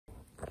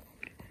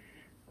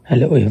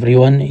Hello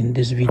everyone, in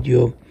this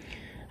video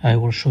I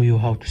will show you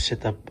how to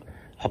set up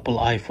Apple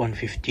iPhone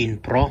 15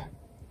 Pro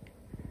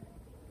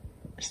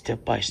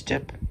step by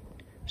step.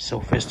 So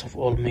first of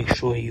all, make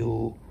sure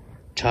you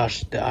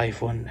charge the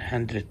iPhone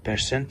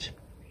 100%.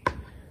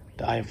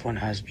 The iPhone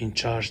has been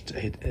charged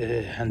at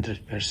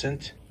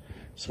 100%,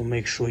 so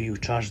make sure you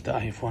charge the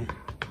iPhone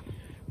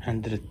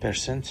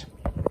 100%.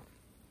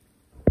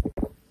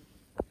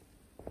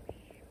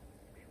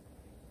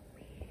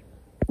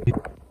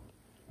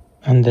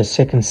 And the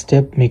second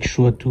step, make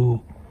sure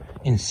to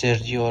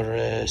insert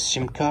your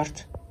SIM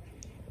card.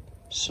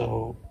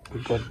 So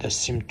we got the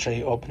SIM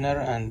tray opener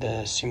and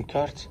the SIM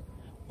card.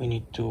 We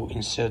need to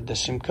insert the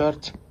SIM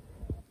card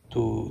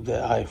to the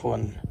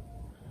iPhone.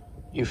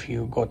 If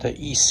you got an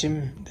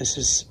eSIM, this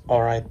is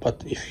alright,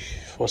 but if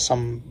for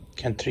some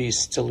countries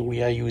still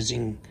we are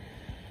using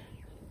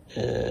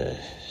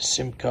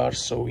SIM card,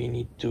 so we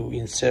need to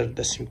insert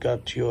the SIM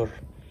card to your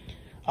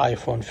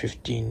iPhone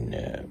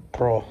 15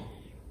 Pro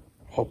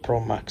or Pro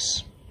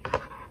Max.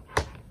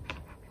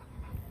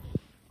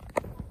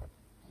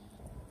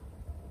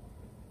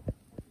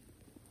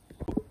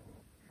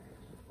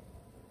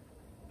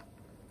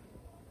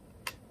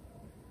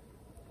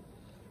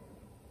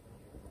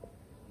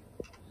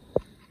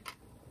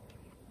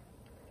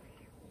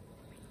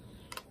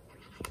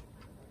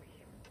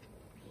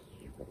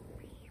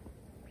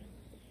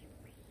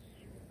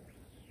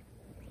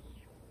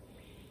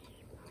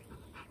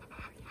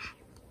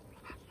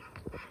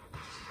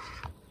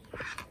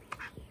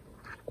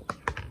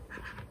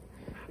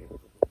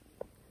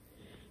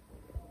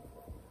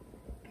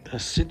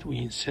 That's it, we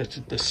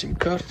inserted the SIM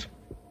card.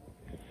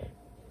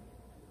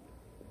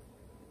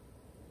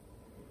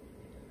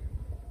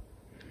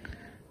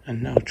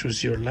 And now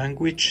choose your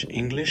language,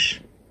 English,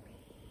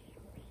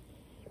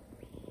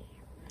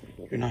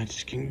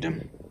 United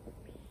Kingdom,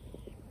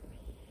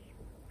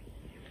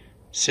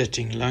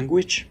 setting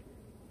language,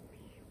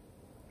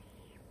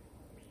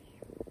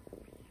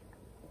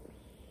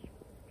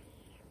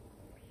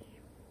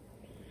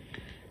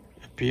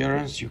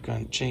 appearance, you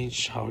can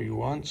change how you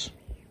want,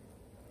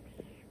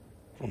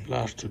 from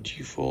large to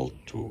default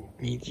to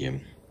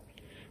medium,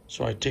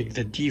 so I take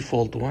the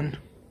default one.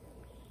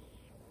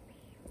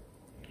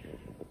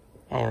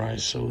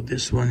 Alright, so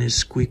this one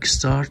is quick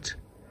start.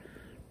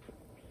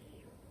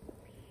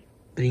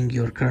 Bring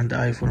your current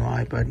iPhone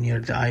or iPad near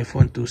the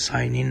iPhone to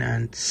sign in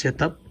and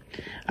set up.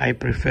 I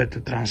prefer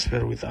to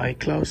transfer with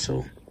iCloud,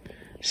 so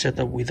set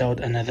up without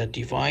another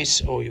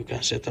device, or you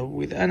can set up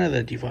with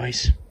another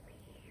device.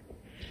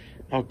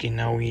 Okay,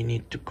 now we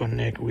need to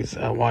connect with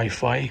a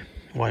Wi-Fi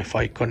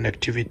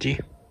connectivity.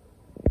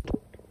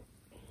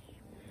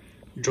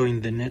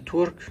 Join the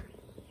network.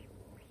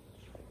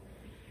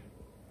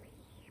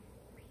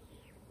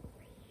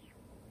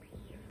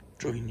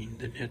 Joining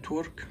the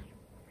network.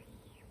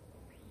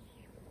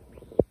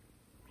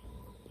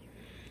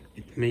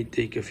 It may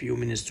take a few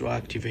minutes to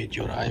activate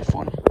your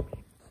iPhone.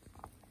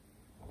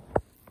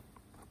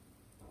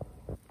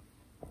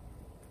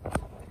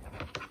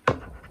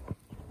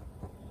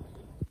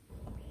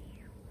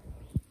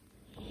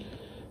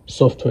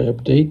 Software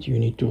update, you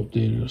need to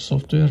update your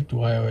software to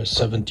iOS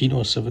 17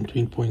 or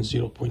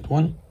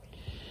 17.0.1.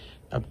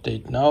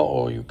 Update now,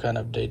 or you can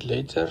update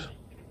later.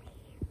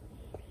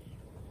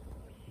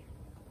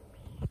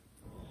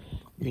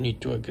 You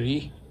need to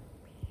agree.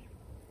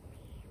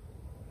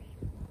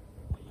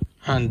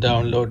 And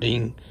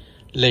downloading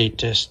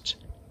latest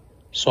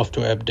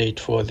software update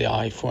for the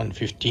iPhone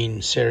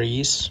 15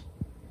 series.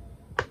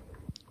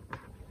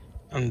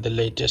 And the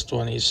latest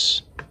one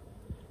is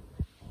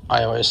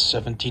iOS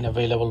 17,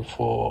 available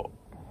for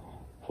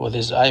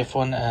this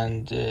iPhone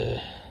and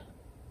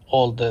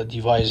all the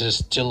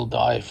devices till the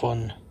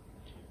iPhone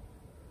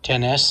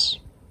XS.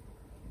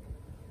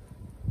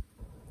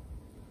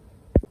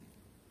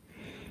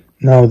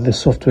 Now the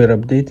software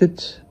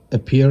updated.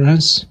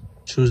 Appearance,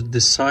 choose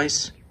the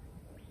size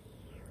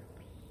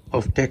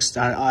of text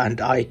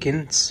and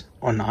icons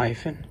on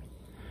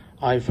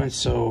iPhone.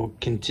 So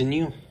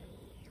continue.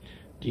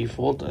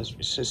 Default, as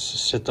we said,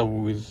 set up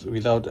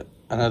without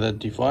another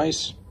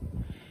device.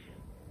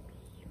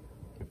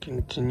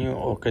 Continue.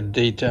 Okay,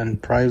 data and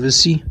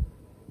privacy.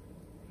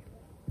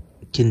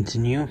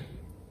 Continue.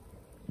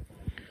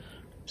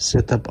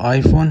 Set up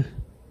iPhone.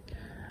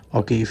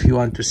 Okay, if you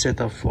want to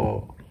set up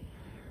for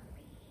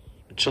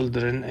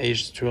children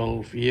aged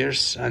 12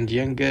 years and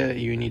younger,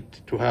 you need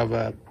to have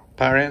a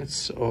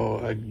parents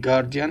or a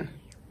guardian.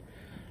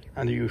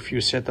 And if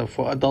you set up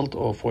for adult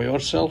or for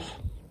yourself,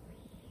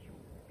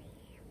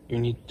 you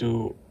need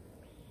to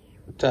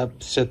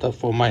tap set up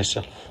for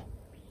myself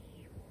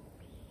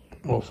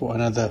or for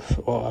another,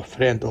 or a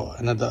friend or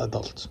another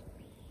adult.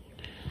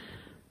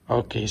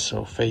 Okay,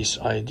 so Face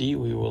ID,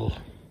 we will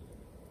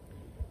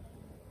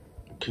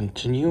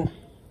continue.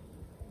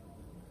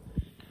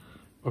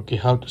 Okay,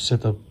 how to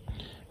set up.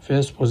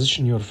 First,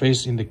 position your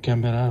face in the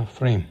camera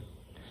frame,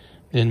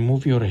 then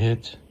move your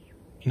head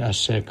in a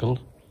circle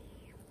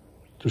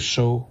to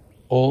show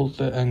all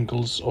the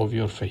angles of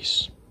your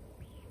face.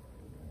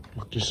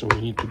 Okay, so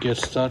we need to get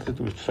started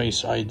with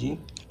Face ID.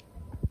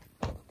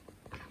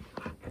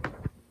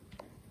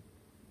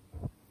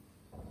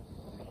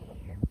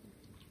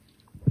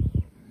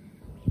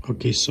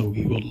 Okay, so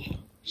we will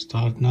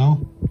start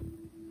now.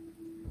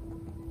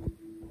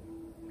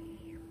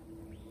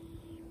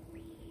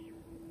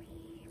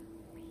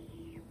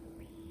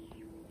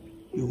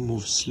 You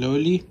move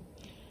slowly.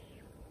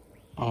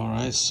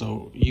 Alright,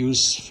 so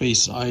use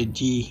Face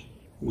ID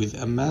with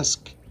a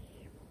mask.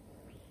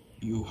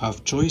 You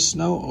have choice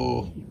now,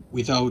 or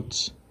with a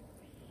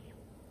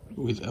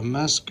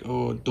mask,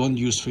 or don't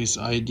use Face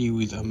ID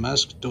with a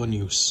mask, don't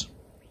use.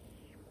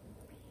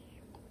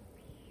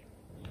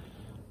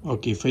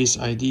 Okay, Face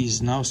ID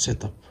is now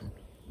set up.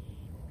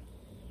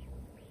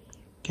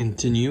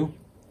 Continue.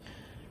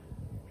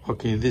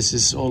 Okay, this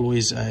is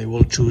always, I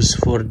will choose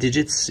 4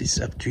 digits, it's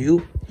up to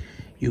you.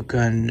 You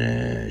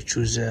can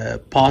choose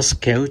a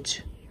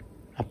passcode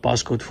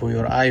for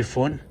your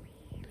iPhone.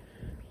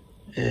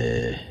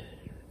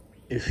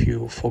 If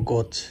you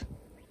forgot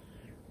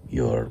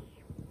your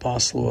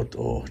password,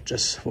 or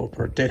just for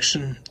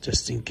protection,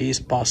 just in case,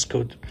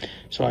 passcode.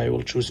 So I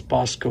will choose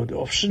passcode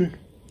option,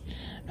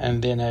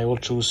 and then I will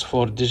choose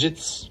 4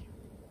 digits.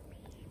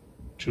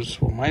 Choose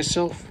for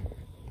myself.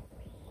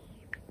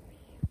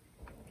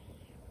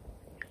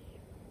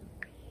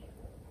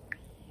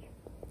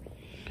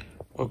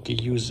 Okay,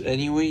 use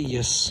anyway,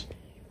 yes.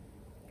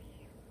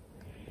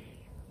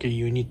 Okay,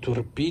 you need to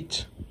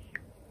repeat.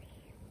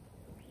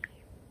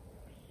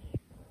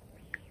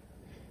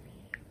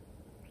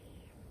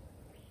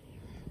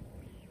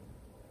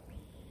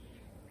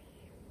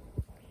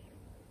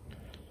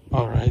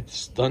 Alright,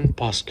 it's done.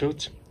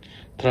 Passcode.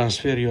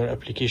 Transfer your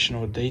application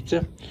or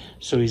data.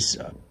 So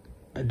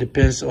it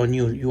depends on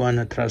you. You want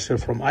to transfer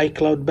from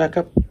iCloud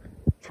backup,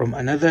 from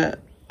another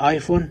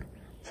iPhone,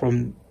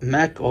 from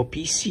Mac or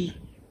PC,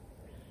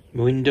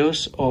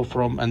 Windows, or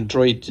from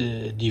Android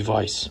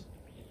device.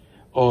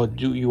 Or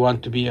do you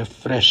want to be a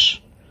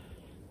fresh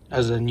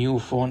as a new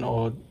phone,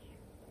 or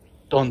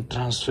don't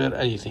transfer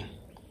anything?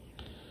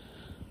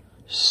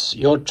 It's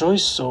your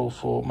choice. So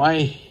for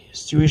my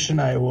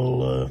situation, I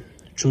will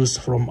choose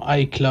from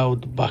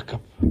iCloud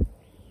backup,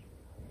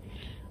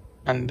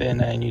 and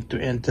then I need to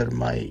enter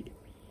my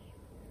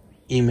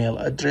email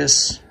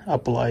address,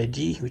 Apple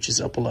ID, which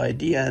is Apple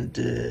ID,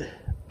 and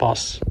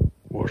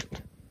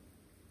password.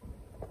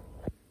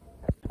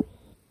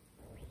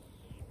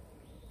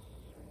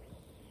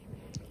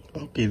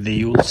 Okay,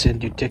 they will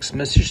send you text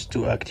message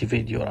to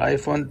activate your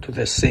iPhone to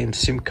the same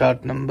SIM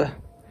card number,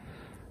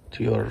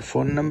 to your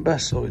phone number.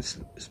 So it's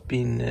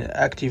been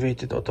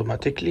activated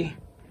automatically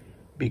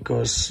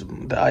because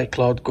the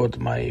iCloud got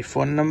my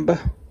phone number.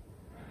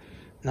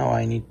 Now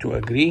I need to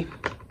agree.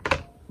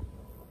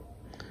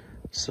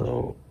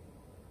 So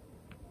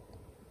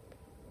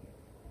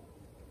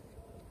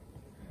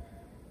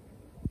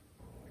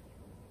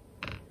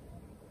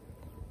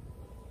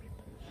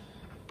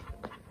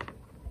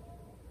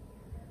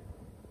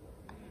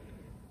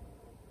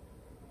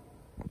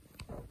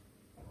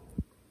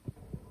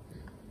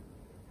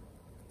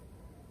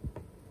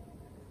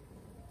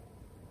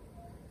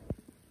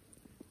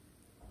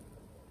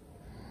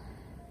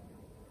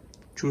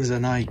choose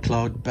an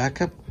iCloud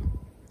backup.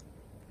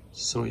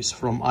 So it's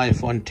from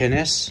iPhone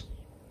XS.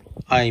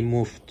 I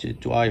moved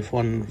to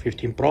iPhone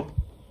 15 Pro.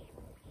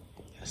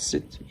 That's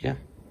it, yeah.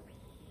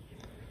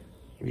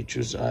 We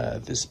choose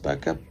this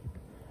backup.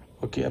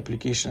 Okay,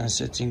 application and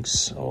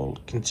settings, all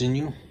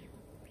continue.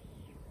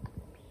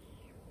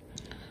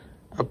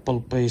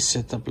 Apple Pay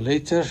setup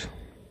later.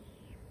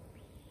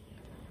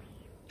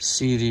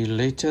 Siri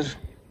later.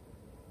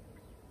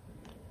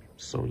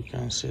 So you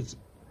can set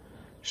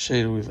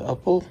share with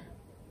Apple.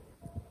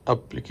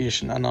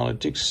 Application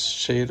analytics,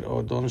 share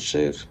or don't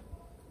share,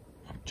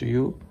 up to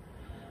you.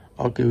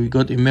 Okay, we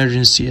got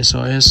emergency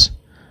SOS.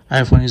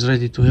 iPhone is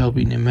ready to help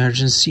in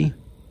emergency.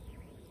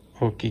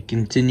 Okay,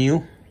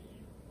 continue.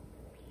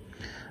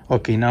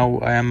 Okay, now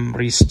I am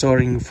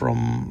restoring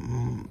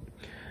from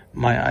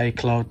my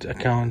iCloud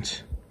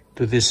account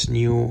to this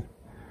new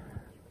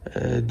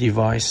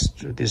device,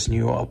 to this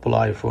new Apple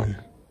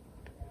iPhone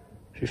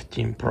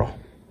 15 Pro.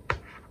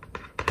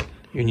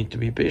 You need to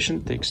be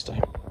patient, takes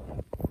time.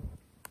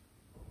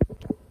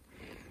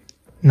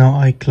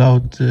 Now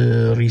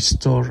iCloud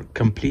restore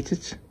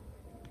completed.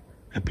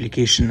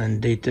 Application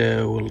and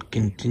data will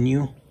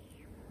continue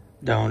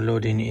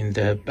downloading in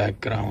the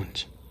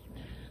background.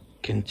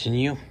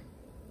 Continue.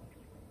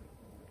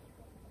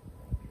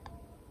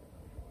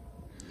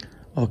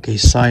 Okay,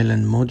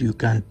 silent mode. You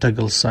can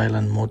toggle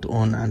silent mode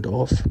on and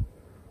off,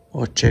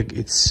 or check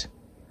its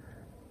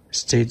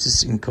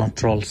status in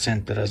control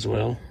center as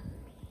well.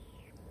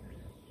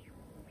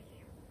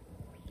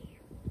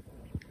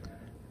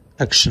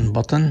 Action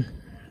button.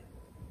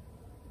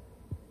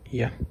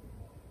 Yeah.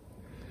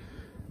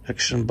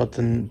 Action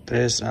button,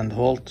 press and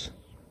hold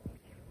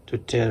to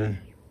turn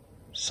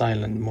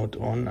silent mode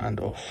on and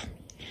off.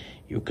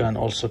 You can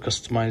also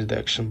customize the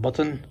action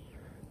button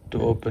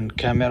to open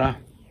camera,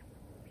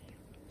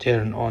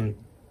 turn on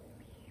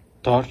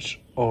torch,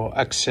 or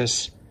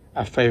access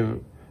a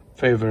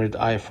favorite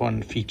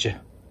iPhone feature.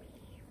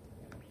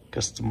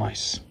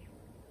 Customize.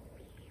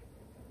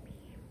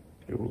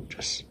 You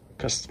just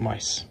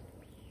customize.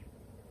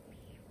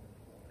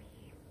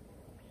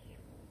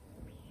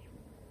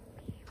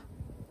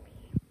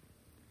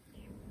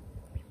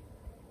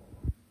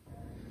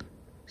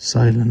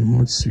 silent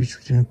mode, switch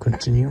between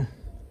continue.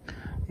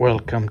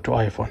 Welcome to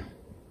iPhone.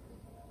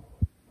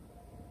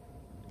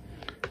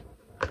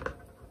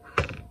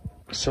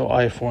 So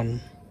iPhone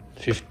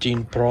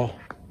 15 Pro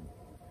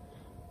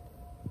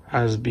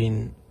has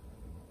been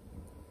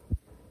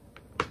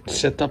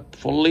set up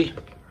fully.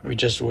 We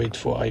just wait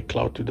for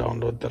iCloud to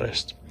download the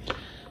rest.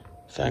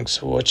 Thanks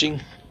for watching.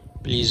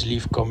 Please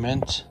leave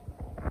comment,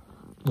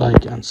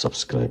 like and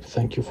subscribe.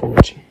 Thank you for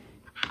watching.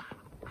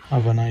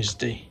 Have a nice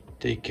day.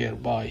 Take care.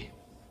 Bye.